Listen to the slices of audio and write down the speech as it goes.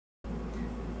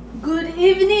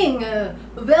Good evening.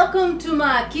 Welcome to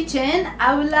my kitchen.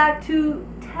 I would like to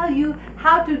tell you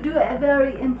how to do a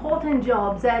very important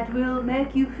job that will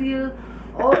make you feel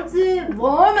all the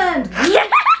warm and good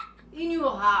in your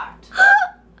heart.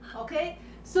 Okay?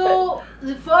 So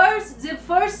the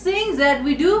first thing that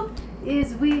we do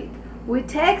is we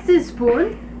take the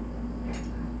spoon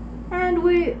and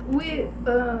we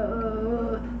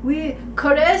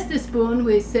caress the spoon.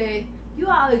 We say, "You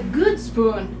are a good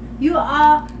spoon. You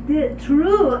are the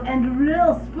true and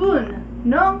real spoon."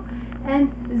 No?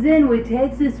 And then we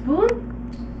take the spoon,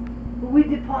 we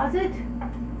deposit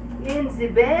in the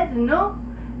bed, no?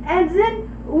 And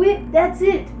then that's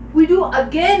it. We do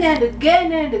again and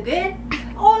again and again.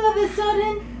 All of a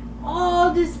sudden,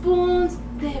 all the spoons,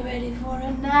 they're ready for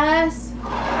a nice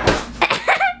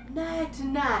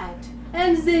night.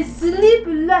 And they sleep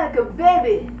like a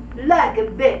baby,